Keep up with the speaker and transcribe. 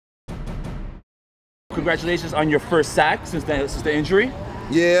Congratulations on your first sack since the injury.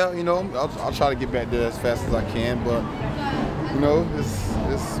 Yeah, you know, I'll try to get back there as fast as I can, but you know,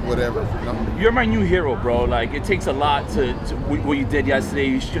 it's whatever. You know? You're my new hero, bro. Like, it takes a lot to what you did yesterday.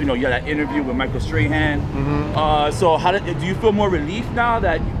 You had that interview with Michael Strahan. So do you feel more relief now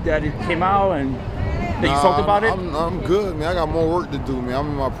that it came out and that you talked about it? I'm good, man. I got more work to do, man. I'm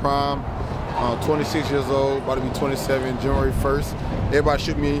in my prime. 26 years old, about to be 27, January 1st. Everybody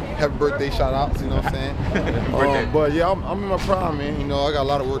shoot me happy birthday shout outs, you know what I'm saying? But yeah, I'm in my prime, man. You know, I got a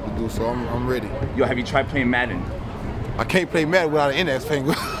lot of work to do, so I'm ready. Yo, have you tried playing Madden? I can't play Madden without an index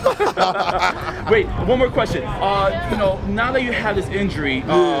finger. Wait, one more question. You know, now that you have this injury,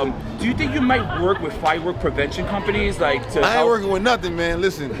 do you think you might work with firework prevention companies, like to? I ain't working with nothing, man.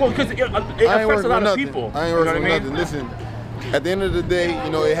 Listen. Well, because it affects a lot of people. I ain't working with nothing. Listen. At the end of the day,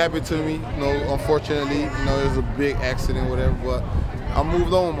 you know, it happened to me. You know, unfortunately, you know, it was a big accident, whatever. But I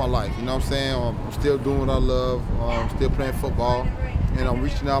moved on with my life. You know what I'm saying? I'm still doing what I love. I'm still playing football, and I'm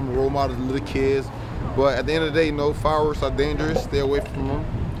reaching out. I'm a role model to little kids. But at the end of the day, you know, fireworks are dangerous. Stay away from them.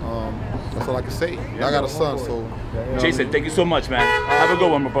 That's all I can say. I got a son, so. Jason, thank you so much, man. Have a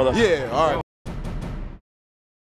good one, my brother. Yeah, all right.